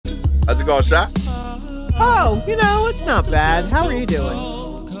How's it going, Sha? Oh, it's not bad. How are you doing?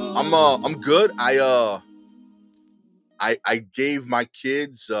 I'm good. I gave my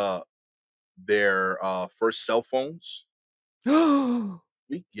kids their first cell phones. Yeah,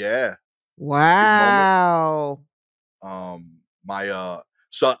 big moment. Wow. My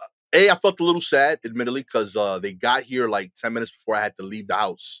so I felt a little sad, admittedly, because they got here like 10 minutes before I had to leave the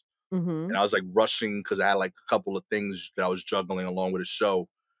house, Mm-hmm. and I was like rushing because I had like a couple of things that I was juggling along with a show,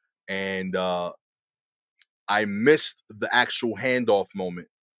 and I missed the actual handoff moment.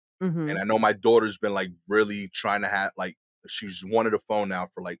 Mm-hmm. And I know my daughter's been like really trying to have like she's wanted a phone now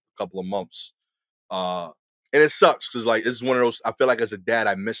for like a couple of months. Uh and it sucks because like this is one of those I feel like as a dad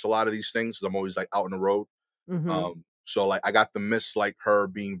I miss a lot of these things because I'm always like out on the road. Mm-hmm. So like I got to miss like her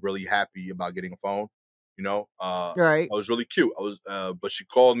being really happy about getting a phone, you know. Right. I was really cute. I was but she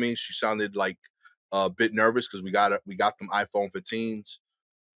called me, she sounded like a bit nervous because we got them iPhone 15s.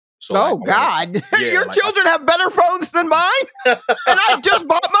 So like Oh I wanted God. yeah, Your like children have better phones than mine? And I just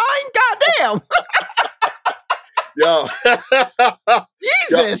bought mine? God yo. damn. Yo,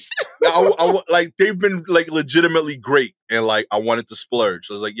 Jesus. like they've been like legitimately great, and like I wanted to splurge.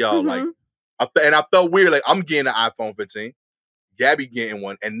 So I was like, yo, like, Mm-hmm. I felt weird. Like I'm getting an iPhone 15, Gabby getting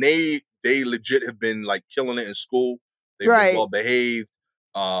one, and they legit have been like killing it in school. They've been Right. well behaved.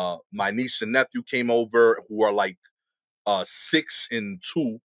 My niece and nephew came over who are like 6 and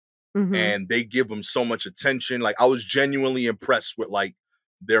 2, Mm-hmm. and they give them so much attention. Like I was genuinely impressed with like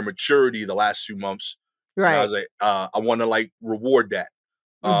their maturity the last few months, and I Right. was like, I want to like reward that.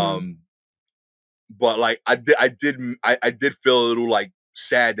 Mm-hmm. Um, but like I did feel a little like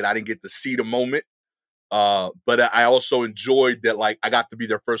sad that I didn't get to see the moment. But I also enjoyed that like I got to be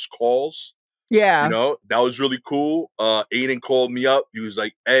their first calls. You Yeah. know, that was really cool. Aiden called me up. He was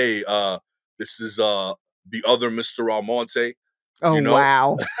like, "Hey, this is the other Mr. Almonte." Oh You know,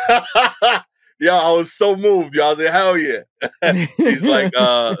 wow. yeah, I was so moved. Y'all say, "Hell yeah!" He's like,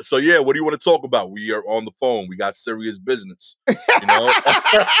 "So yeah, what do you want to talk about? We are on the phone. We got serious business." You know.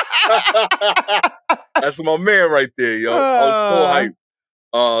 That's my man right there, yo. I was so uh,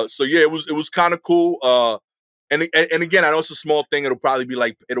 hyped. So yeah, it was kind of cool. And again, I know it's a small thing. It'll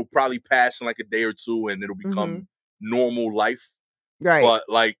probably pass in like a day or two, and it'll mm-hmm. become normal life. Right. But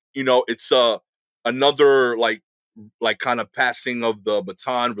like it's another like kind of passing of the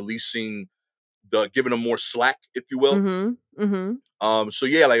baton, releasing the giving them more slack, if you will. Mm-hmm. Mm-hmm. So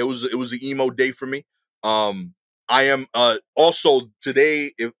yeah, like it was an emo day for me. Um, I am also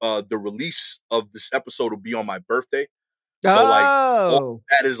today. If the release of this episode will be on my birthday, so like all Oh.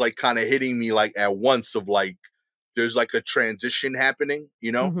 that is like kind of hitting me like at once. Of like, there's like a transition happening,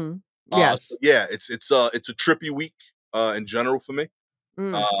 you know. Mm-hmm. So Yes. yeah, it's a trippy week in general for me.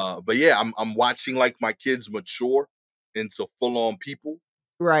 Mm. But yeah, I'm watching like my kids mature into full on people.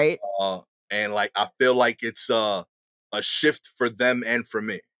 Right. Uh, and like I feel like it's a shift for them and for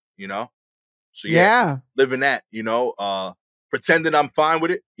me, you know. So yeah, Yeah. living that, pretending I'm fine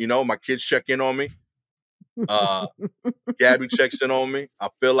with it. You know, my kids check in on me. Uh, Gabby checks in on me. I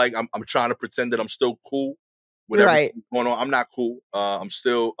feel like I'm trying to pretend that I'm still cool with Right. everything going on. I'm not cool.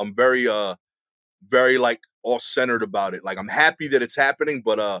 I'm very like all centered about it. Like I'm happy that it's happening,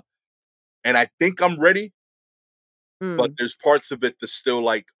 but and I think I'm ready, but Mm. there's parts of it that's still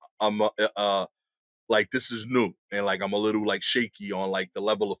like I'm like this is new, and like I'm a little like shaky on like the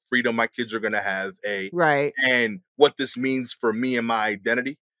level of freedom my kids are gonna have, Right. and what this means for me and my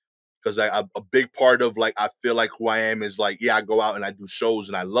identity. Because a big part of like I feel like who I am is like, yeah, I go out and I do shows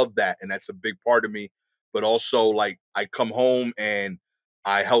and I love that, and that's a big part of me. But also like I come home and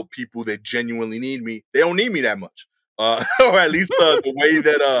I help people that genuinely need me. They don't need me that much, or at least the way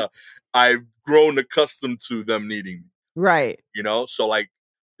that I've grown accustomed to them needing me. Right. You know, so like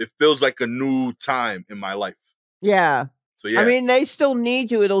it feels like a new time in my life. Yeah. So I yeah, mean, they still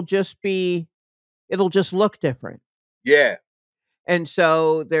need you. It'll just look different. yeah, And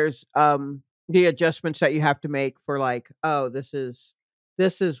so there's the adjustments that you have to make for like, oh, this is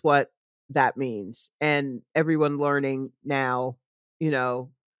what that means. And everyone learning now, you know,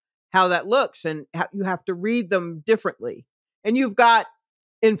 how that looks and how you have to read them differently. And you've got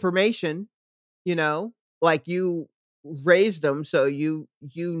information, you know, like you raised them so you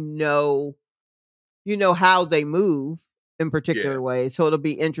know how they move in yeah, particular ways. So it'll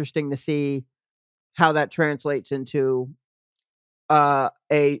be interesting to see how that translates into a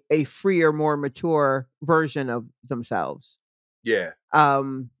freer, more mature version of themselves. yeah.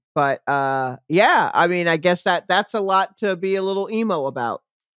 But yeah, I mean, I guess that's a lot to be a little emo about,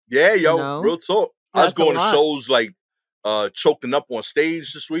 Yeah, you yo, know? real talk. I was That's a going to lot. shows like choking up on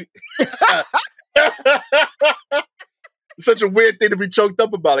stage this week. such a weird thing to be choked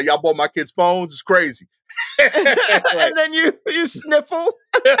up about. Like, y'all bought my kids phones. It's crazy. Like, And then you sniffle.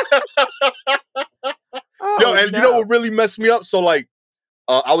 yo, Oh and you know no. what really messed me up? So like,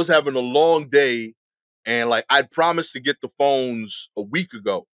 I was having a long day, and like I'd promised to get the phones a week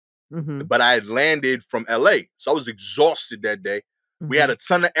ago, Mhm. but I had landed from LA, so I was exhausted that day. We had Mhm. a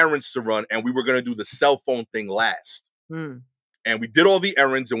ton of errands to run, and we were gonna do the cell phone thing last. Mm. And we did all the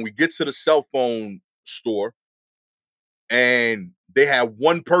errands, and we get to the cell phone store, and they had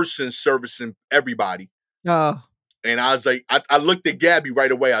one person servicing everybody. Oh. And I was like, I looked at Gabby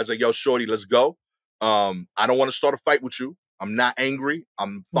right away. I was like, yo, shorty, let's go. I don't want to start a fight with you. I'm not angry.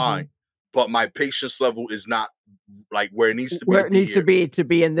 I'm fine. Mhm. But my patience level is not like where it needs to Where it be needs here. to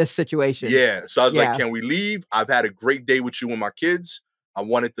be in this situation. Yeah. So I was like, Yeah. can we leave? I've had a great day with you and my kids. I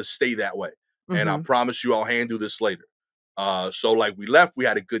want it to stay that way. And I Mhm. promise you I'll handle this later. So like we left, we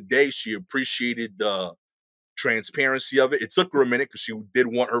had a good day. She appreciated the transparency of it. It took her a minute because she did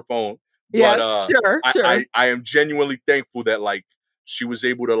want her phone. But Yes, sure, sure. I am genuinely thankful that like she was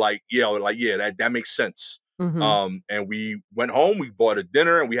able to like, yeah, that makes sense. Mhm. And we went home, we bought a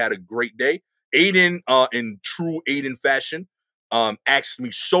dinner, and we had a great day. Aiden, in true Aiden fashion, asked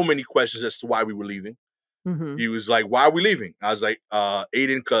me so many questions as to why we were leaving. Mhm. He was like, "Why are we leaving?" I was like,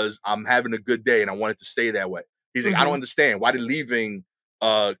 "Aiden, because I'm having a good day and I want it to stay that way." He's like, "I don't Mhm. understand. Why did leaving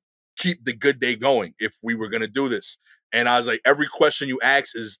keep the good day going if we were gonna do this?" And I was like, "Every question you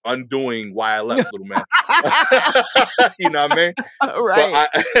ask is undoing why I left, little man." You know what I mean? But Right.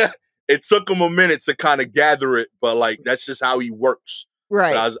 I, it took him a minute to kind of gather it, but like that's just how he works. But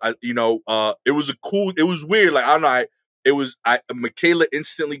Right. it was it was weird. Like I don't know, Michaela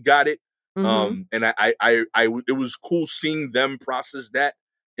instantly got it. Mhm. And it was cool seeing them process that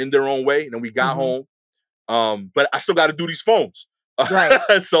in their own way. And then we got Mhm. home. But I still got to do these phones. Right.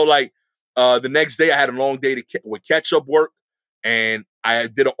 So like, the next day I had a long day with catch up work, and I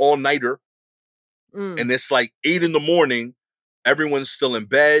did an all nighter. Mm. And it's like 8 in the morning. Everyone's still in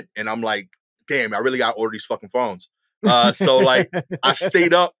bed, and I'm like, damn, I really got to order these fucking phones. So like, I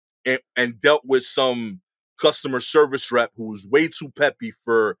stayed up and dealt with some customer service rep who was way too peppy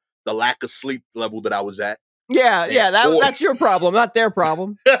for the lack of sleep level that I was at. Yeah, And, yeah, or that's your problem, not their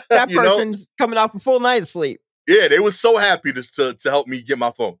problem. That you know, person's coming off a full night of sleep. yeah, they were so happy to help me get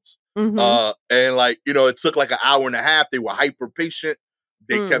my phones. Mhm. And like, it took like an hour and a half. They were hyper patient.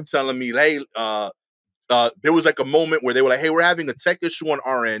 They Mm. kept telling me, hey, there was like a moment where they were like, hey, we're having a tech issue on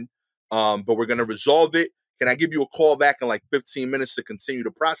our end, but we're going to resolve it. Can I give you a call back in like 15 minutes to continue the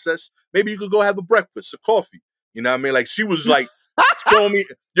process? Maybe you could go have a breakfast, a coffee. You know what I mean? Like she was like showing me,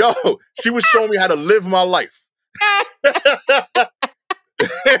 she was showing me how to live my life.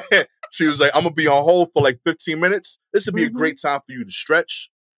 She was like, I'm going to be on hold for like 15 minutes. This would be a Mhm. great time for you to stretch.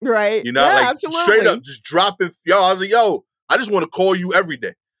 Right. You know, Yeah, like straight up absolutely. just dropping. I was like, yo, I just want to call you every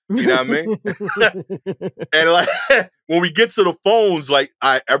day. You know what I mean? And like when we get to the phones, like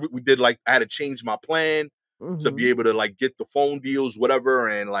we did like I had to change my plan to be Mhm. able to like get the phone deals, whatever.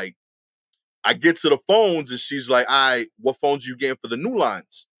 And like I get to the phones and she's like, all right, what phones are you getting for the new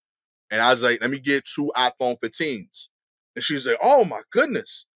lines? And I was like, let me get 2 iPhone 15s. And she's like, oh my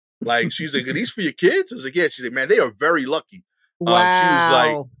goodness. Like she's like, are these for your kids? I was like, yeah. She's like, man, they are very lucky. She was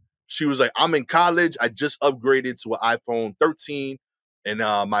like, Wow. I'm in college. I just upgraded to an iPhone 13, and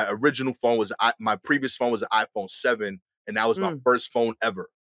my original phone was my previous phone was an iPhone 7, and that was my Mm. first phone ever.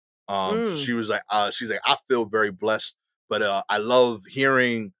 So Mm. she's like, I feel very blessed, but I love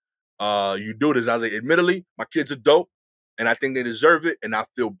hearing you do this. I was like, admittedly, my kids are dope, and I think they deserve it, and I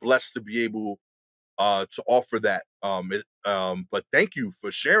feel blessed to be able to offer that. But thank you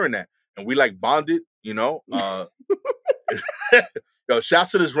for sharing that, and we like bonded, Yo,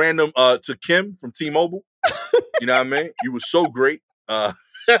 shouts to this random to Kim from T-Mobile. You know what I mean? You were so great. Real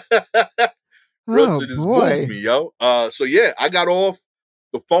Oh, to just moved boy. me, yo. So yeah, I got off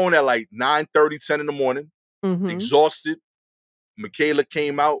the phone at like 9:30, 10 in the morning, Mhm. exhausted. Michaela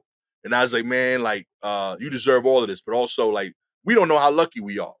came out, and I was like, man, like, you deserve all of this, but also like, we don't know how lucky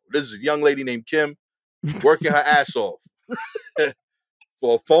we are. This is a young lady named Kim working her ass off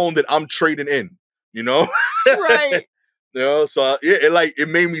for a phone that I'm trading in, you know? Right. So it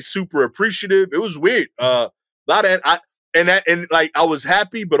made me super appreciative. It was weird. A lot of and like I was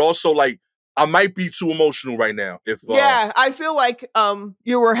happy, but also like I might be too emotional right now. If Yeah, I feel like,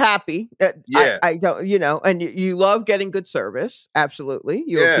 you were happy that yeah, I don't and you love getting good service, absolutely,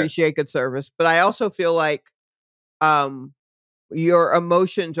 you yeah, appreciate good service, but I also feel like, um, your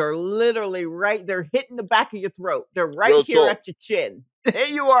emotions are literally right they're hitting the back of your throat, they're right real here talk. at your chin.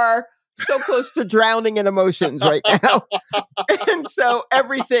 You are so close to drowning in emotions right now, and so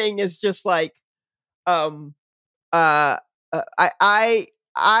everything is just like, um, uh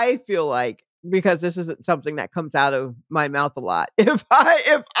I feel like, because this isn't something that comes out of my mouth a lot. If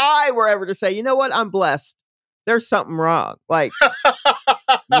I were ever to say, you know what, I'm blessed, there's something wrong. Like,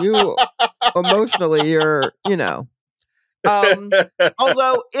 you emotionally, you're, um,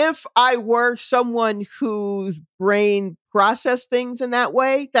 although if I were someone whose brain processed things in that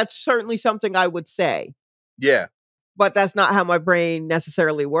way, that's certainly something I would say. Yeah. But that's not how my brain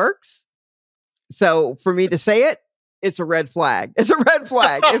necessarily works. So for me to say it, it's a red flag. It's a red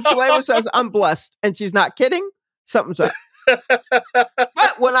flag. If Shalema says I'm blessed and she's not kidding, something's up.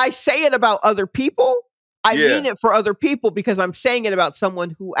 But when I say it about other people, I Yeah. mean it for other people because I'm saying it about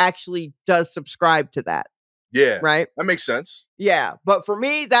someone who actually does subscribe to that. Yeah. Right? That makes sense. Yeah. But for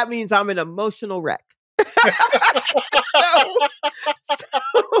me, that means I'm an emotional wreck. so,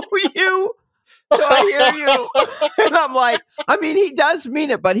 so you so I hear you. And I'm like, I mean, he does mean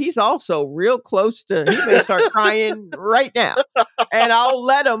it, but he's also real close to, he may start crying right now. And I'll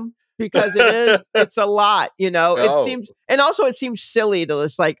let him because it's a lot, It Oh, seems, and also it seems silly to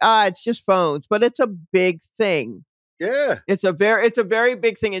just like, it's just phones, but it's a big thing. yeah. It's a very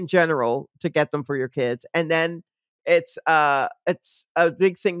big thing in general to get them for your kids. And then it's a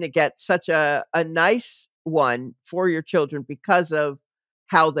big thing to get such a nice one for your children because of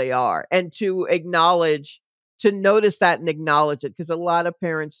how they are, and to notice that and acknowledge it, because a lot of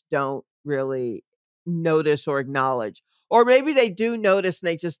parents don't really notice or acknowledge, or maybe they do notice and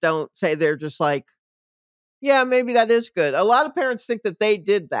they just don't say. They're just like, yeah, maybe that is good. A lot of parents think that they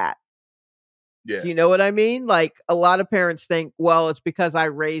did that. Yeah. Do you know what I mean? Like, a lot of parents think, well, it's because I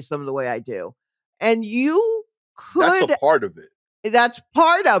raised them the way I do. And you That's a could, part of it. that's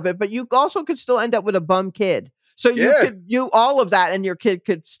part of it, but you also could still end up with a bum kid. So you Yeah. could do all of that and your kid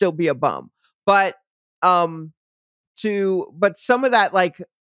could still be a bum. But um but some of that, like,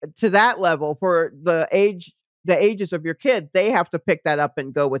 to that level, for the ages of your kid, they have to pick that up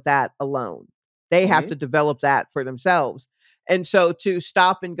and go with that alone. They have Hmm. to develop that for themselves. And so to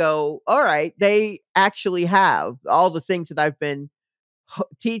stop and go, all right, they actually have all the things that I've been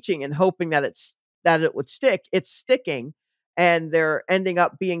teaching and hoping that it would stick. It's sticking, and they're ending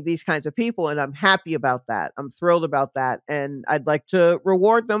up being these kinds of people, and I'm happy about that. I'm thrilled about that, and I'd like to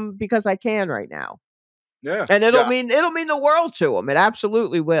reward them because I can right now. Yeah. And Yeah. it'll mean the world to them. It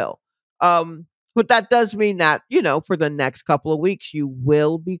absolutely will. But that does mean that, for the next couple of weeks, you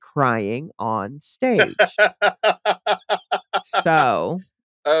will be crying on stage. So,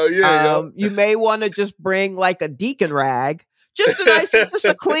 Oh yeah, yo. you may want to just bring like a deacon rag, just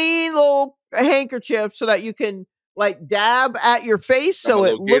a clean little handkerchief, so that you can like dab at your face, Got my so it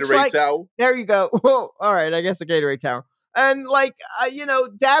little looks Gatorade like, towel. there you go. Whoa, all right, I guess a Gatorade tower. And like,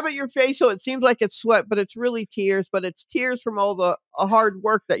 dab at your face so it seems like it's sweat, but it's really tears, but it's tears from all the hard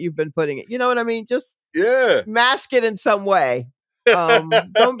work that you've been putting it. You know what I mean? Just Yeah. mask it in some way. Don't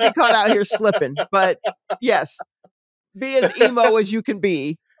be caught out here slipping. But yes, be as emo as you can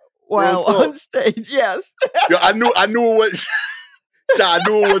be Real while talk. on stage. Yes. Yo, I knew it was I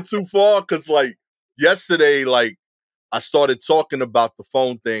knew it went too far because like yesterday, like I started talking about the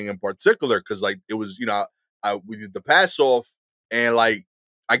phone thing in particular because like it was, we did the pass off and like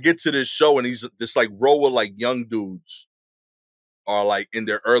I get to this show and he's this like row of like young dudes are like in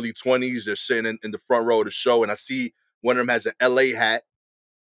their early 20s. They're sitting in the front row of the show and I see one of them has an LA hat.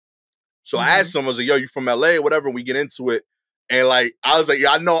 So I Mhm. asked him, I was like, yo, you from LA or whatever? And we get into it. And like, I was like,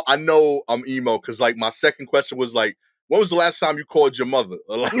 yeah, I know I'm emo. Cause like my second question was like, when was the last time you called your mother?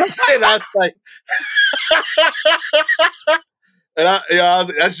 Like, and I was like, I was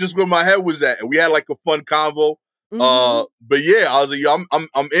like, that's just where my head was at. And we had like a fun convo. Mhm. But yeah, I was like, yo,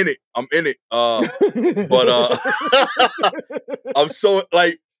 I'm in it. I'm in it. But I'm so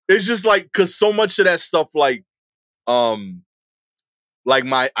like, it's just like, cause so much of that stuff, um, like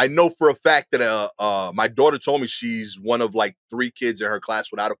I know for a fact that my daughter told me she's one of like 3 kids in her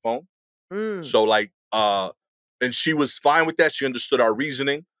class without a phone. Mm. So like and she was fine with that. She understood our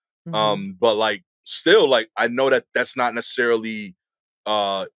reasoning. Mhm. But like still like I know that that's not necessarily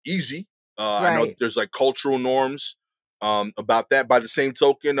easy. I know that Right. there's like cultural norms about that. By the same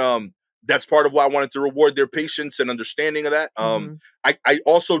token, that's part of why I wanted to reward their patience and understanding of that. Mhm. I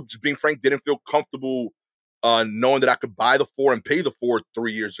also, just being frank, didn't feel comfortable knowing that I could buy the 4 and pay the 4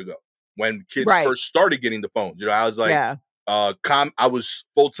 3 years ago when kids Right. first started getting the phones. I was like, Yeah. I was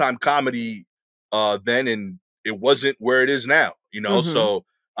full-time comedy then, and it wasn't where it is now. Mhm. So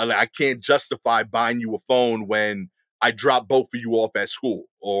I can't justify buying you a phone when I drop both of you off at school,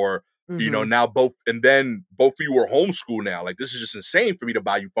 or Mhm. now and then both of you are homeschool now. Like this is just insane for me to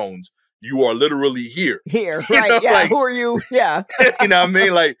buy you phones. You are literally here. Here, right. Yeah. Like Who are you? Yeah. you know what I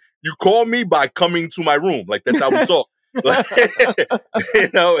mean? Like you call me by coming to my room. Like that's how we talk. And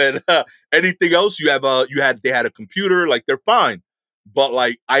anything else they had a computer, like they're fine. But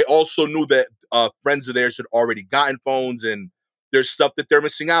like I also knew that friends of theirs had already gotten phones, and there's stuff that they're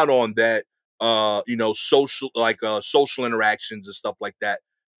missing out on that social interactions and stuff like that.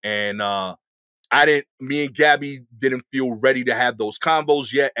 And me and Gabby didn't feel ready to have those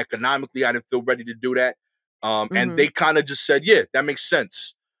combos yet. Economically, I didn't feel ready to do that. And Mhm. they kind of just said, yeah, that makes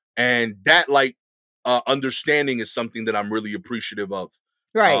sense. And that understanding is something that I'm really appreciative of.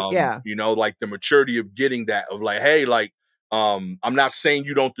 Right, yeah. Like the maturity of getting that, of like, hey, like, I'm not saying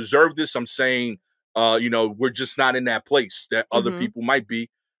you don't deserve this. I'm saying, we're just not in that place that other Mhm. people might be.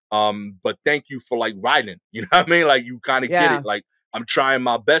 But thank you for like riding. You know what I mean? Like you kind of get it. Yeah. Like I'm trying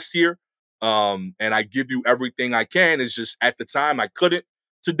my best here. And I give you everything I can. It's just at the time I couldn't.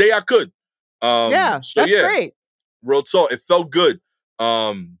 Today I could. Yeah, So that's yeah, great. real talk. It felt good.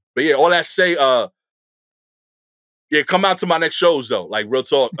 But yeah, all that say, yeah, come out to my next shows though. Like real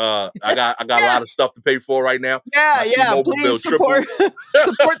talk. I got a Yeah, lot of stuff to pay for right now. yeah, My yeah, T-Mobile bill please tripled. support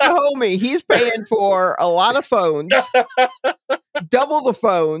support the homie. He's paying for a lot of phones, double the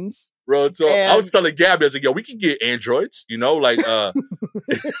phones, Real talk. I was and telling Gabby, I was like, yo, we can get Androids, like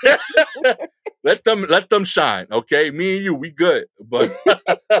let them shine. Okay. Me and you, we good. But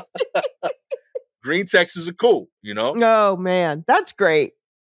green Texas are cool. oh, man, that's great.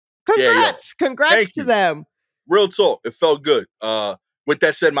 Yeah, yo. Congrats, congrats Thank to you. them. Real talk. It felt good. With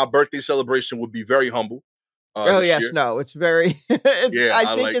that said, my birthday celebration would be very humble Oh, this yes, year. no, it's very Yeah, I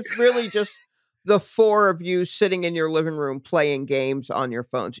I think like it's really just the 4 of you sitting in your living room playing games on your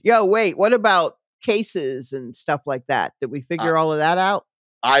phones. Yo, wait, what about cases and stuff like that? Did we I figure all of that out?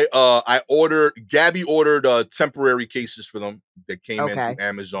 I ordered Gabby ordered temporary cases for them that came in through Okay,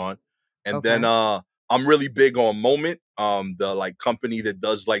 Amazon. And then okay. I'm really big on Moment, the like company that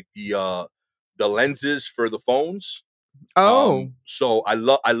does like the lenses for the phones. Oh, So I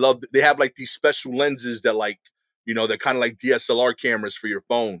love they have like these special lenses that like, they're kind of like DSLR cameras for your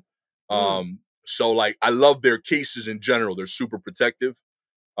phone. mm, So like I love their cases in general. They're super protective.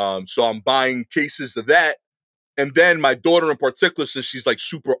 So I'm buying cases of that. And then my daughter in particular, since she's like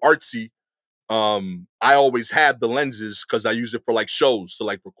super artsy, I always have the lenses because I use it for like shows to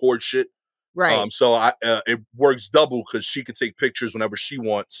like record shit. right. So it works double because she can take pictures whenever she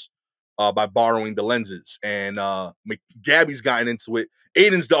wants by borrowing the lenses. And Gabby's gotten into it.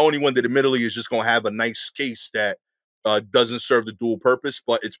 Aiden's the only one that admittedly is just gonna have a nice case that doesn't serve the dual purpose,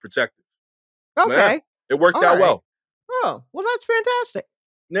 but it's protective. Yeah, Okay. it worked out Alright. well. Oh, well, that's fantastic.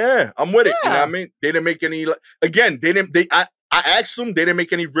 Yeah, I'm with it. You know what I Yeah. mean? They didn't make any. Again, they didn't. I asked them. They didn't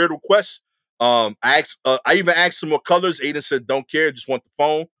make any weird requests. I even asked them what colors. Aiden said don't care, just want the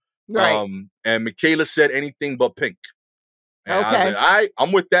phone. Right. And Michaela said anything but pink. And I was like, Okay. all right,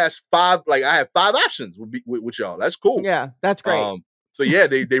 I'm with that. It's five. Like I have 5 options with y'all. That's cool. Yeah, that's great. So yeah,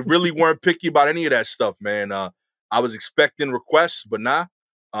 they really weren't picky about any of that stuff, man. I was expecting requests, but nah.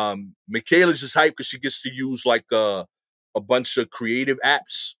 Michaela's just hyped because she gets to use like a bunch of creative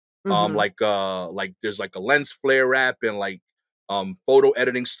apps. Mhm. Like there's like a lens flare app and like photo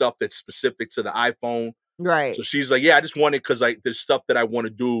editing stuff that's specific to the iPhone. So Right. she's like, yeah, I just want it because like there's stuff that I want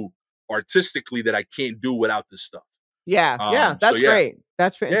to do artistically that I can't do without this stuff. Yeah, yeah, So that's yeah, great.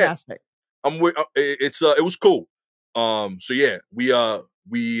 That's yeah, fantastic. it was cool. So yeah, we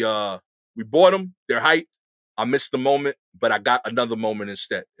bought them. They're hyped. I missed the moment, but I got another moment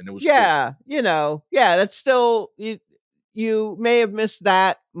instead, and it was cool. Yeah, yeah, that's still you may have missed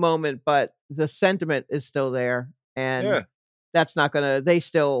that moment, but the sentiment is still there, and Yeah, that's not gonna they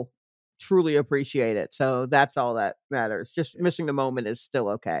still truly appreciate it, so that's all that matters. Just yeah. missing the moment is still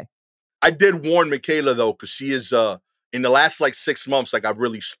okay. I did warn Michaela though, because she is in the last like 6 months, like I've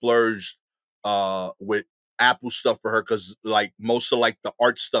really splurged with Apple stuff for her because like most of like the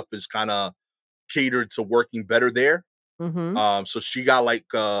art stuff is kind of catered to working better there. Mhm. So she got like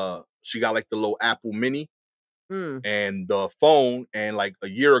the little Apple Mini Mm. and the phone, and like a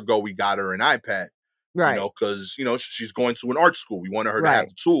year ago we got her an iPad. Right, Because she's going to an art school. We wanted her to have right,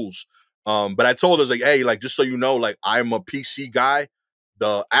 the tools. But I told her like, hey, like just so you know, like I'm a PC guy.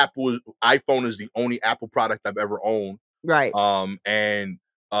 The iPhone is the only Apple product I've ever owned. right. And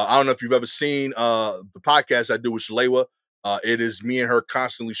I don't know if you've ever seen the podcast I do with Shalewa. It is me and her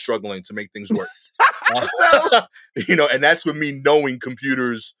constantly struggling to make things work. So Uh, and that's with me knowing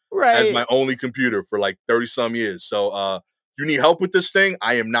computers as right. my only computer for like 30 some years. So you need help with this thing,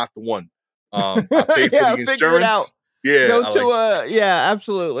 I am not the one. I paid for Yeah, the figure it out. insurance. Yeah, Go I to like a yeah,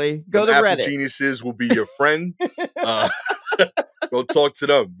 absolutely. Go them to Apple Reddit. geniuses will be your friend. Uh go talk to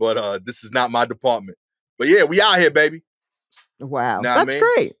them. But this is not my department. But yeah, we out here, baby. Wow, Nah, that's man.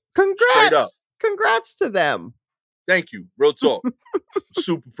 great. Straight up. Congrats. Congrats to them. Thank you. Real talk.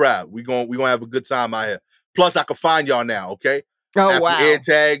 Super proud. We gonna have a good time out here. Plus, I can find y'all now. Okay. Oh, Apple wow.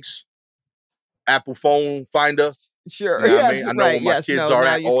 AirTags, Apple Phone Finder. Sure. You know what I Yes, mean? I know where right. my Yes. kids No, are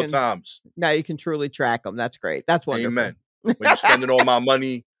at all times. now you can truly track them. That's great. That's wonderful. Amen. When you're spending all my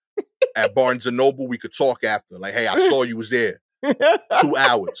money at Barnes and Noble, we could talk after. Like, hey, I saw you was there. 2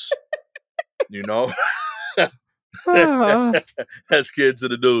 hours. You know? Uh, That's kids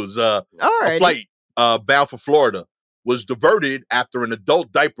in the news. A Alrighty. flight bound for Florida was diverted after an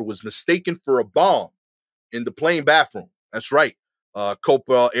adult diaper was mistaken for a bomb in the plane bathroom. That's right.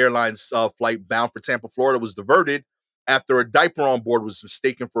 Copa Airlines flight bound for Tampa, Florida was diverted after a diaper on board was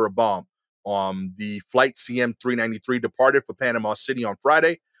mistaken for a bomb. The flight CM393 departed for Panama City on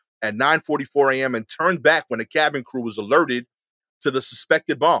Friday at 9:44 a.m. and turned back when the cabin crew was alerted to the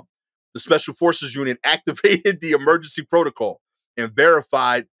suspected bomb. The Special Forces Unit activated the emergency protocol and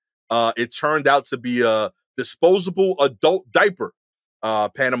verified it turned out to be a disposable adult diaper.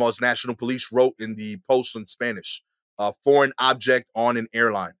 Panama's National Police wrote in the post in Spanish, foreign object on an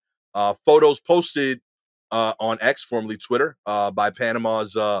airline. Photos posted on X, formerly Twitter, by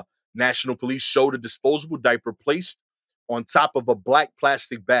Panama's National Police showed a disposable diaper placed on top of a black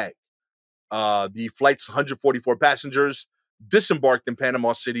plastic bag. The flight's 144 passengers disembarked in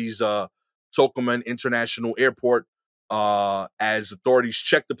Panama City's Tocumen International Airport as authorities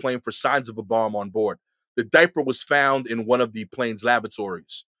checked the plane for signs of a bomb on board. The diaper was found in one of the plane's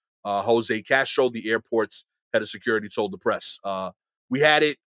lavatories. Jose Castro, the airport's head of security, told the press. We had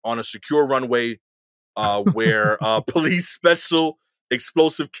it on a secure runway where police, special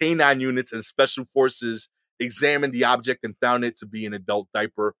explosive canine units, and special forces examined the object and found it to be an adult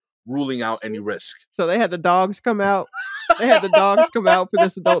diaper, ruling out any risk. So they had the dogs come out. They had the dogs come out for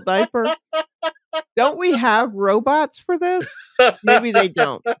this adult diaper. Don't we have robots for this? Maybe they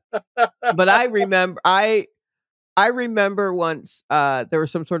don't. But I remember once there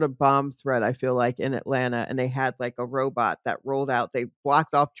was some sort of bomb threat, I feel like, in Atlanta, and they had like a robot that rolled out. They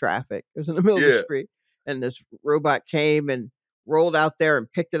blocked off traffic. It was in the middle of the street, and this robot came and rolled out there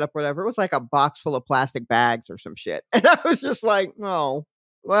and picked it up, whatever. It was like a box full of plastic bags or some shit. And I was just like, oh,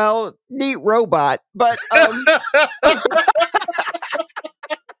 well, neat robot. But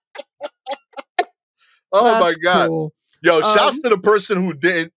oh my God. Cool. Yo, shouts to the person who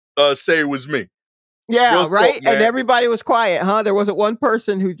didn't say it was me. Yeah, Real right. talk, man. And everybody was quiet, huh? There wasn't one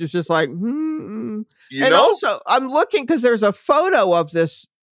person who just like, You and know? also, I'm looking because there's a photo of this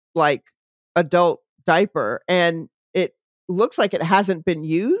like adult diaper, and it looks like it hasn't been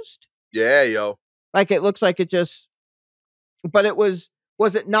used. Yeah, yo. Like it looks like it just, but it was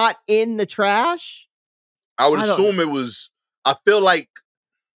it not in the trash? I would I don't assume it was. I feel like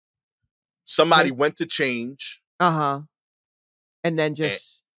somebody Like- went to change. Uh-huh. And then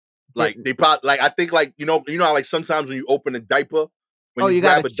just Like didn't. they probably like I think like you know how like sometimes when you open a diaper, when Oh, you you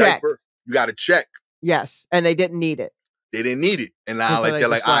grab gotta a check. diaper, you gotta check. Yes, and they didn't need it. They didn't need it. And And now so like they they're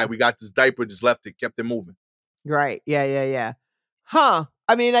just like, all right, left. we got this diaper, just left it, kept it moving. Right. Yeah. Huh.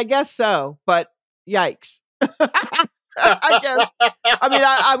 I mean, I guess so, but yikes. I guess. I mean,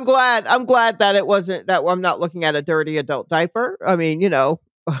 I'm glad. I'm glad that it wasn't that I'm not looking at a dirty adult diaper. I mean,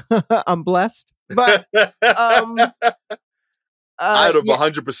 I'm blessed. But I'd have yeah,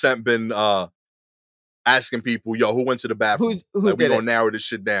 100% been asking people, yo, who went to the bathroom? who Like we did gonna it? narrow this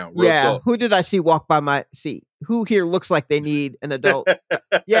shit down. Real Yeah, talk. who did I see walk by my seat? Who here looks like they need an adult?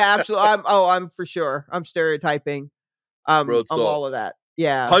 Yeah, absolutely. I'm for sure. I'm stereotyping. Real I'm talk. all of that.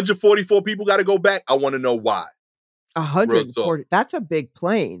 Yeah, 144 people got to go back. I want to know why. Real talk. 140. That's a big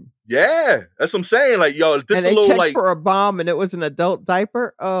plane. Yeah, that's what I'm saying. Like, yo, this And a they little checked like for a bomb, and it was an adult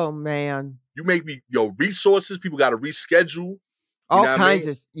diaper. Oh man, you make me resources. People got to reschedule. all know what I kinds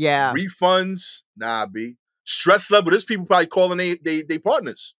mean? of yeah. Refunds. Nah, B. Stress level. There's people probably calling they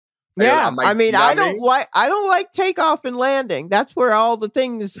partners. Hey, Yeah, might, I mean, you know I what don't mean? like takeoff and landing. That's where all the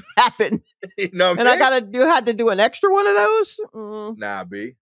things happen. You know what And I mean? had to do an extra one of those. Mm, Nah,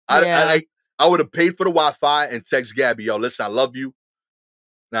 B. yeah. I would have paid for the Wi-Fi and text Gabby, yo, listen, I love you.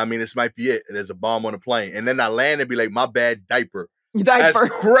 Now, I mean, this might be it. There's a bomb on the plane. And then I land and be like, my bad diaper. That's Diaper.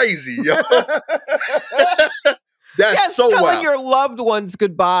 crazy, yo. That's Yes, so telling wild. your loved ones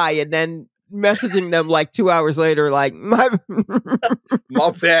goodbye and then messaging them like 2 hours later, like my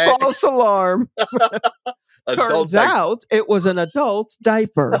bad. false alarm. Adult Turns diaper. out it was an adult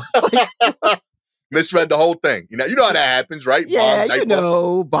diaper. Misread the whole thing. You know how that happens, right? Yeah,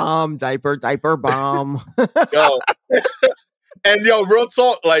 Bomb diaper. bomb, diaper, bomb. Yo. And real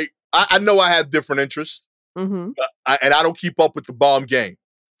talk, like I know I have different interests. Mm-hmm. And I don't keep up with the bomb game.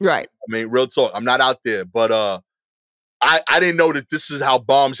 Right. I mean, real talk. I'm not out there, but I didn't know that this is how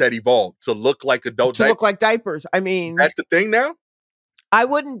bombs had evolved to look like adult to look diapers. like diapers. I Is mean, that the thing now? I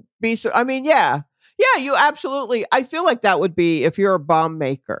wouldn't be so. I mean, yeah, yeah, you absolutely. I feel like that would be if you're a bomb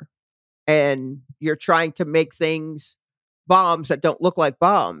maker and you're trying to make things bombs that don't look like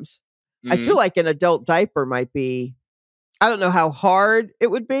bombs. I feel Mm-hmm. like an adult diaper might be. I don't know how hard it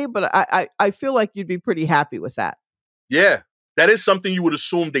would be, but I feel like you'd be pretty happy with that. Yeah, that is something you would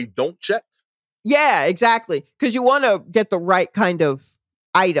assume they don't check. Yeah, exactly. Because you want to get the right kind of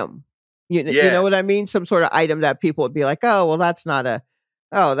item. You know Yeah, what I mean? Some sort of item that people would be like, oh, well, that's not a,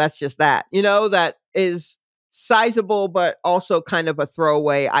 oh, that's just that. That is sizable, but also kind of a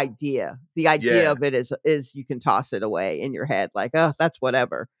throwaway idea. The idea yeah. of it is you can toss it away in your head, like, oh, that's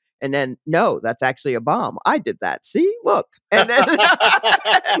whatever. And then no, that's actually a bomb. I did that. See, look, and then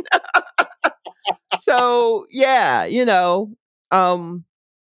so yeah, um,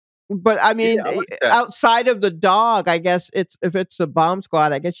 but I Yeah, mean, I like that. outside of the dog, I guess it's if it's a bomb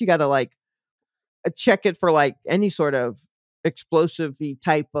squad, I guess you got to like check it for like any sort of explosive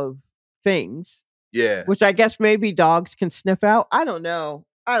type of things, Yeah, which I guess maybe dogs can sniff out. I don't know.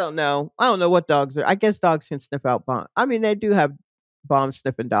 I don't know. I don't know what dogs are. I guess dogs can sniff out bomb. I mean, they do have bomb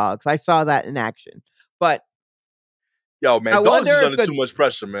sniffing dogs. I saw that in action. But yo, I man, dogs wonder is if under too the much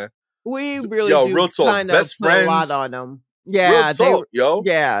pressure, man. we really Yo, do real talk, kind of best put a lot friends, on them. real Yeah, talk, yo,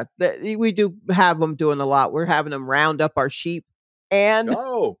 yeah, we do have them doing a lot. We're having them round up our sheep and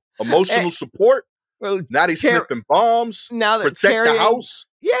yo, eh, emotional support. well, Now they car- sniffing bombs, now they're protect the carrying. house,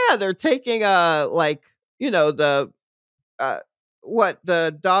 Yeah, they're taking like the uh what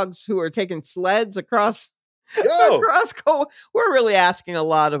the dogs who are taking sleds across yo, across we're really asking a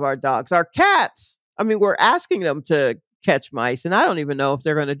lot of our dogs. Our cats, I mean, we're asking them to catch mice, and I don't even know if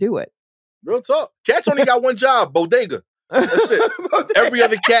they're going to do it. real talk. Cats only got one job, bodega. That's it. Every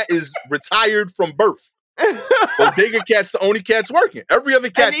other cat is retired from birth. Bodega cat's the only cat's working. Every other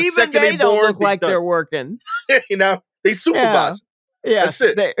And cat, the even second they they don't born, look they like done. they're working. They Yeah. supervise. That's Yes,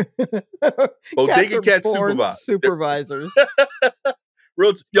 it. they cats Bodega are cat born supervise. supervisors.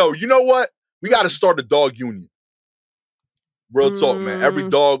 Yo, you know what? We got to start a dog union. Real talk, man. Every Mm,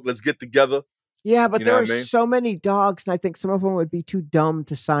 dog, let's get together. yeah, but You know there what are I mean? so many dogs, and I think some of them would be too dumb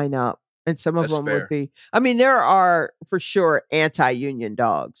to sign up, and some of That's them would fair. be. I mean, there are for sure anti-union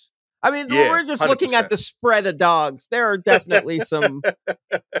dogs. I mean, Yeah, we're just looking at 100%. the spread of dogs. There are definitely some,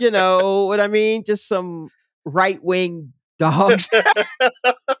 you know what I mean, just some right-wing dogs.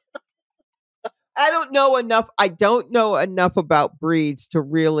 I don't know enough about breeds to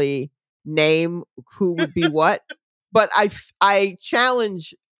really name who would be what, but I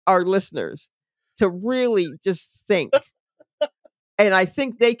challenge our listeners to really just think, and I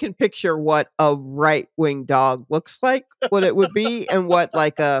think they can picture what a right-wing dog looks like, what it would be, and what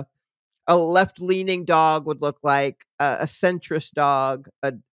like a left-leaning dog would look like, a centrist dog,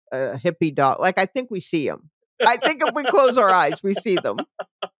 a hippie dog. Like I think we see them. I think if we close our eyes, we see them.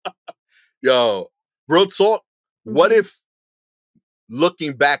 Yo, real talk. What Mhm. if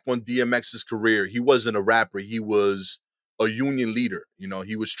looking back on DMX's career, he wasn't a rapper, he was a union leader.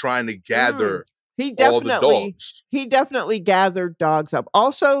 He was trying to Mm. gather He all the definitely dogs. he definitely gathered dogs up.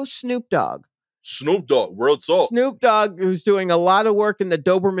 Also, Snoop Dogg. Snoop Dogg, real talk. Snoop Dogg, who's doing a lot of work in the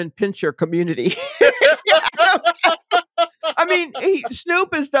Doberman Pinscher community. I mean,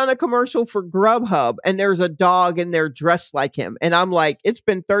 Snoop has done a commercial for Grubhub, and there's a dog in there dressed like him, and I'm like, it's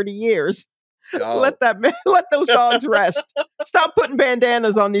been 30 years. Yo, Let those dogs rest. Stop putting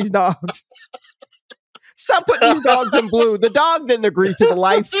bandanas on these dogs. Stop putting these dogs in blue. The dog didn't agree to the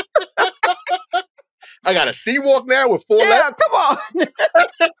life. I got a sea walk now with 4 legs. Yeah, come on.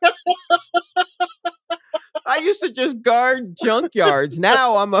 I used to just guard junkyards.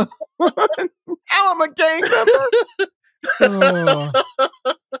 Now I'm a gang member. Oh,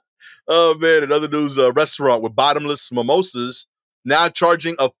 Oh man, another news restaurant with bottomless mimosas now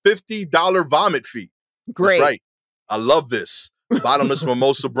charging a $50 vomit fee. That's great. right. I love this. Bottomless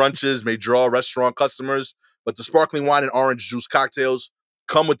mimosa brunches may draw restaurant customers, but the sparkling wine and orange juice cocktails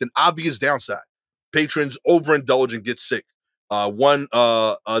come with an obvious downside. Patrons overindulge and get sick. So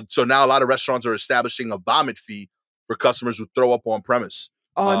now a lot of restaurants are establishing a vomit fee for customers who throw up on premise.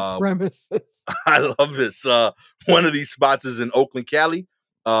 On Uh, premises. I love this. One of these spots is in Oakland, Cali.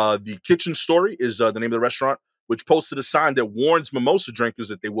 The Kitchen Story is the name of the restaurant, which posted a sign that warns mimosa drinkers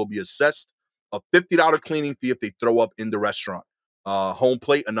that they will be assessed a $50 cleaning fee if they throw up in the restaurant. Home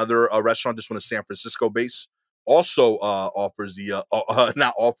Plate, another restaurant, this one is San Francisco based, also offers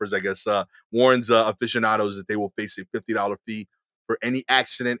not offers, I guess, warns aficionados that they will face a $50 fee for any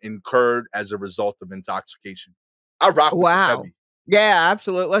accident incurred as a result of intoxication. I rock with this Wow. heavy. Yeah,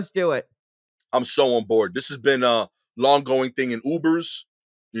 absolutely. Let's do it. I'm so on board. This has been long going thing in Ubers.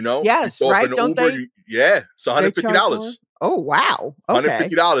 You know, you Yes, throw up in right? the Don't Uber, they it's they charge more? $150. Oh, wow. Okay.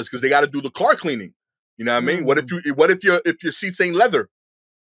 $150 because they got to do the car cleaning. You know what I mean? Mm. What if your seats ain't leather?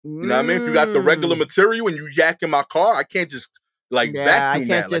 You know what I mean? If you got the regular Mm. material and you yak in my car, I can't just like Yeah, I vacuum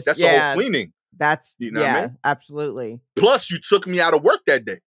can't that. Like just that's a whole yeah, cleaning. You know what I yeah, mean? absolutely. Plus, you took me out of work that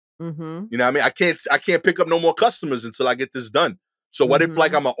day. Mhm. You know what I mean? I can't pick up no more customers until I get this done. So what if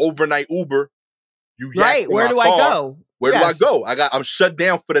like Mhm. I'm an overnight Uber? You yak Right, in where my do I car. go? Where do I Yes. go? I'm shut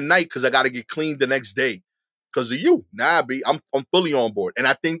down for the night because I got to get cleaned the next day because of you. Nah, B, I'm fully on board. And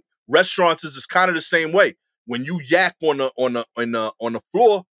I think restaurants is kind of the same way. When you yak on the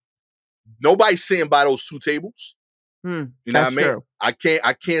floor, nobody's sitting by those two tables. You know what I That's mean? true.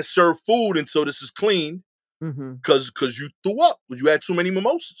 I can't serve food until this is clean Mhm. because you threw up because you had too many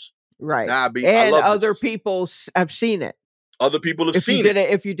mimosas. Right. Nah, B, I And love other this. people have seen it. Other people have seen it.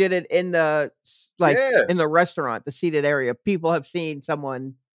 If you did it in the like, Yeah. in the restaurant, the seated area, people have seen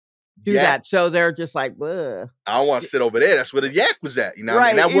someone do Yak. that, so they're just like, "Ugh." I don't want to sit over there. That's where the yak was at. You know what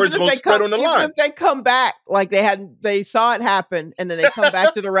I mean? And Right, that word's gonna spread on the even line. if they come back, like, they saw it happen, and then they come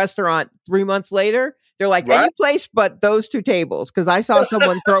back to the restaurant 3 months later, they're like, Right? "Any place but those 2 tables, because I saw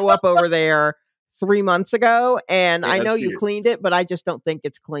someone throw up over there 3 months ago, and Yeah, I I know see you it. cleaned it, but I just don't think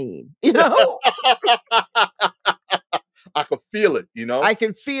it's clean." You know? I could feel it, you know? I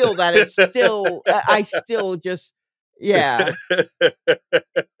can feel that it's still I still just yeah.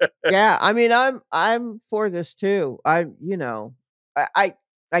 Yeah, I mean, I'm for this too. I I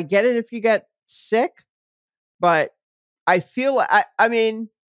I get it if you get sick, but I feel I mean,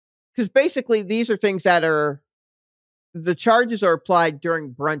 because basically these are things that are the charges are applied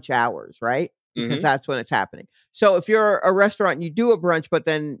during brunch hours, right? Because Hmm. that's when it's happening. So if you're a restaurant and you do a brunch, but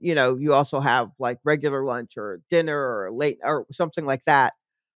then, you also have like regular lunch or dinner or late or something like that.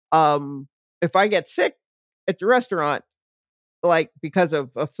 Um, if I get sick at the restaurant, like because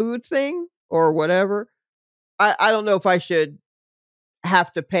of a food thing or whatever, I don't know if I should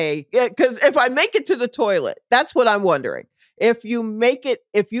have to pay. Because if I make it to the toilet, that's what I'm wondering. If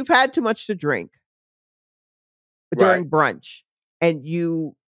you've had too much to drink Right. during brunch and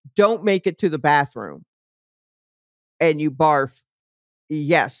you don't make it to the bathroom and you barf,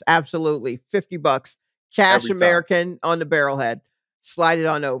 yes, absolutely. $50, cash Every time. American on the barrelhead, slide it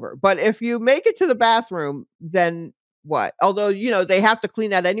on over. But if you make it to the bathroom, then what? Although, they have to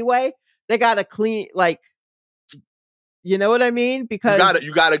clean that anyway. They got to clean, like, you know what I mean? Because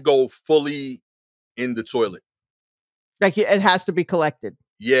You gotta go fully in the toilet. like it has to be collected.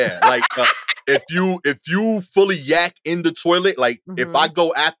 Yeah. Like if you fully yak in the toilet, like if I Mhm.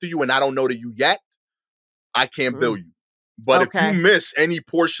 go after you and I don't know that you yak, I can't bill Mm. you. But if you Okay. miss any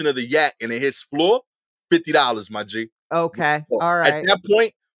portion of the yak and it hits floor, $50, my G. Okay. Well, All at right. that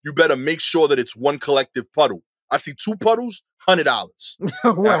point, you better make sure that it's one collective puddle. I see two puddles, $100. You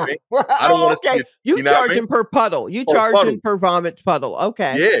know what I mean? Wow. I don't want Oh, to see okay. it. You You know what I mean? charging per puddle. You Per puddle. charging per vomit puddle.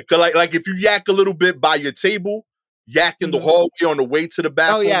 Okay. Yeah, cause like if you yak a little bit by your table, yak in the Mhm. hallway on the way to the Oh,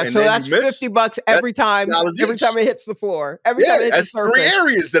 bathroom, yeah, and so then you that's miss, $50 that's every $50 each. time it hits the floor, every Yeah, time it hits the that's three surface.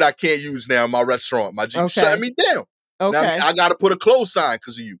 areas that I can't use now in my restaurant. My G, you shutting Okay, me down. Now okay, I gotta put a close sign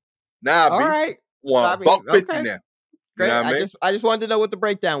because of you. Nah, B, alright. well, I a buck mean, 50 okay, now. You know great. what I mean? I just wanted to know what the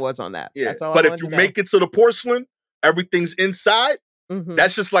breakdown was on that. Yeah. That's all I But if wanted you to know. make it to the porcelain, everything's inside. Mhm.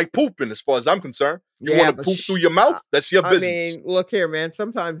 That's just like pooping, as far as I'm concerned. You want Yeah, to but poop through your mouth? That's your I business. mean, look here, man,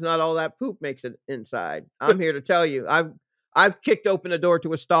 sometimes not all that poop makes it inside. I'm here to tell you, I've kicked open a door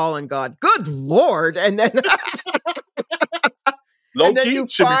to a stall and gone, "Good lord," and then Low and then key you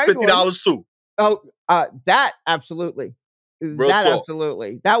should be find fifty one. dollars too. Oh, that absolutely. Real That talk.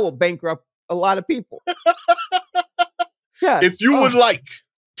 absolutely. That will bankrupt a lot of people. If Yes. you would Oh. like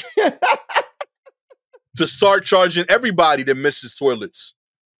to start charging everybody that misses toilets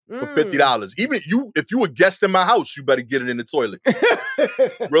for fifty Mm. dollars, even you, if you a guest in my house, you better get it in the toilet.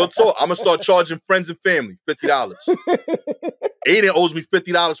 Real talk. I'm gonna start charging friends and family $50. Aiden owes me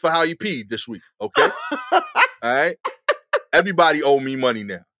 $50 for how he peed this week. Okay, all right. Everybody owe me money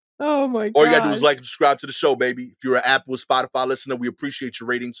now. Oh my All you gotta do is gosh. like and subscribe to the show, baby. If you're an Apple or Spotify listener, we appreciate your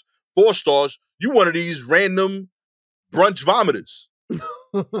ratings. 4 stars. You one of these random brunch vomiters.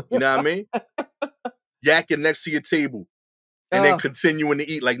 You know what I mean? Yakking next to your table and then Oh. continuing to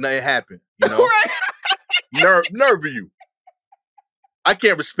eat like nothing happened. You know, Right. nerve of you. I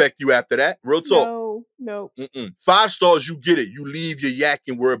can't respect you after that. Real talk. No, no. 5 stars, you get it. You leave your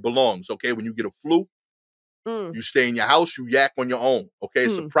yakking where it belongs. Okay, when you get a flu, Mm, you stay in your house. You yak on your own. Okay,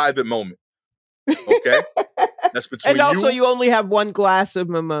 it's a mm. private moment. Okay, that's And between also you. you only have 1 glass of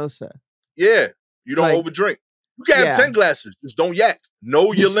mimosa. Yeah, you don't Like, overdrink. You can have yeah. 10 glasses. Just don't yak.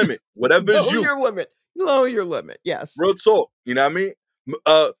 Know your limit. Whatever is Know you. your limit. Lower your limit. Yes. Real talk. You know what I mean?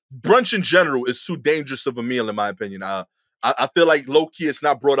 Brunch in general is too dangerous of a meal, in my opinion. I feel like low key, it's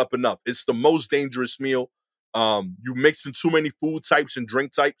not brought up enough. It's the most dangerous meal. You mixing too many food types and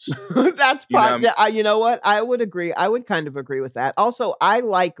drink types. That's You know what I mean? yeah, you know what? I would agree. I would kind of agree with that. Also, I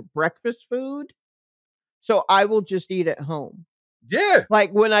like breakfast food, so I will just eat at home. Yeah.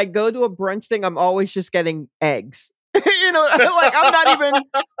 Like when I go to a brunch thing, I'm always just getting eggs. You know, like I'm not even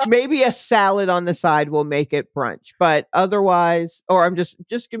maybe a salad on the side will make it brunch, but otherwise, or I'm just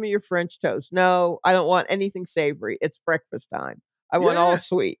give me your French toast. No, I don't want anything savory. It's breakfast time. I want all Yeah.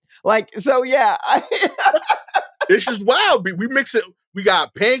 sweet. Like so, yeah. It's just wild. We mix it. We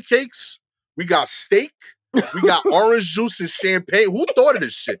got pancakes. We got steak. We got orange juice and champagne. Who thought of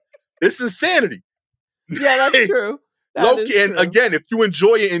this shit? It's insanity. Yeah, that's true. That is And true. again, if you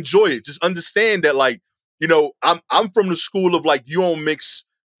enjoy it, enjoy it. Just understand that, like, you know, I'm from the school of like you don't mix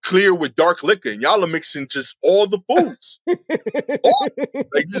clear with dark liquor, and y'all are mixing just all the foods.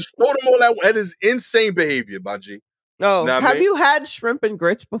 Like just throw them all out. That is insane behavior, Baji. Oh, Know what I have mean? you had shrimp and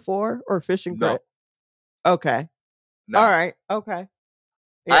grits before or fish and No, grit? Okay. All nah. right. Okay. I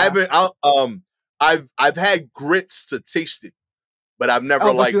Yeah. haven't. I've had grits to taste it, but I've never Oh,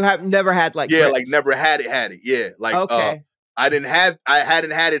 but like you have never had like yeah, like grits. never had it. Yeah, like Okay. I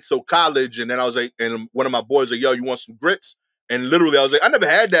hadn't had it till college, and then I was like, and one of my boys was like, yo, you want some grits? And literally, I was like, I never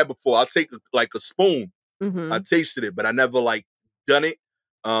had that before. I'll take like a spoon. I Mhm. tasted it, but I never like done it.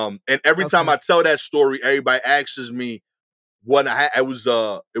 And every time Okay. I tell that story, everybody asks me what I had. It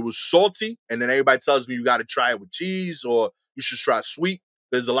was salty, and then everybody tells me you got to try it with cheese or you should try sweet.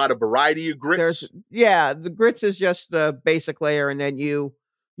 There's a lot of variety of There's grits. yeah, the grits is just the basic layer and then you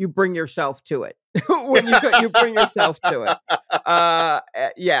bring yourself to it. When you bring yourself to it.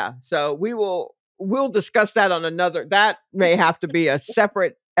 Yeah, so we'll discuss that on another that may have to be a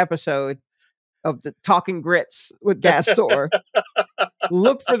separate episode of the Talking Grits with Gastor.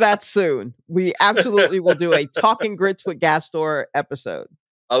 Look for that soon. We absolutely will do a Talking Grits with Gastor episode.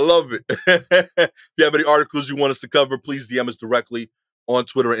 I love it. If you have any articles you want us to cover, please DM us directly on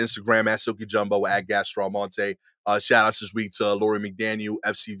Twitter and Instagram at Silky Jumbo at Gastromonte. Shout outs this week to Lori McDaniel,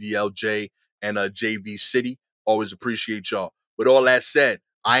 FCVLJ, and JV City. Always appreciate y'all. With all that said,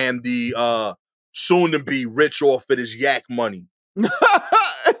 I am the soon to be rich off of this yak money.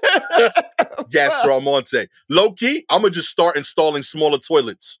 Gastromonte. Low key, I'm gonna just start installing smaller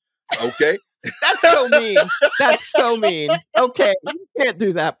toilets. Okay? That's so mean. That's so mean. Okay, you can't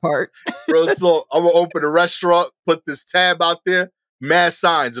do that part. Real talk. I'm gonna open a restaurant, put this tab out there, mad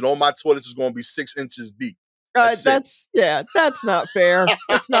signs, and all my toilets is gonna be 6 inches deep. That's That's not fair.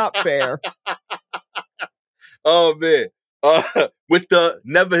 It's not fair. Oh man. With the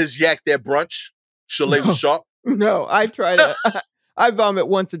never has yacked that brunch, Chalet was sharp. No, I vomit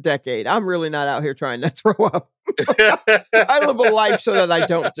once a decade. I'm really not out here trying to throw up. I live a life so that I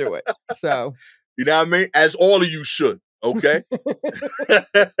don't do it. So You know what I mean? As all of you should, okay?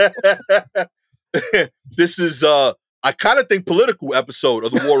 This is I kind of think political episode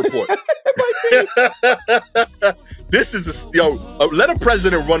of the War Report. This is let a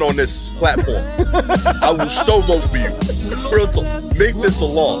president run on this platform. I will so vote for you. Real talk. Make this a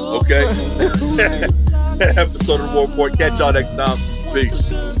law, okay? Episode of the War Report. Catch y'all next time.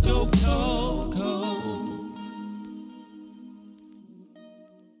 Peace.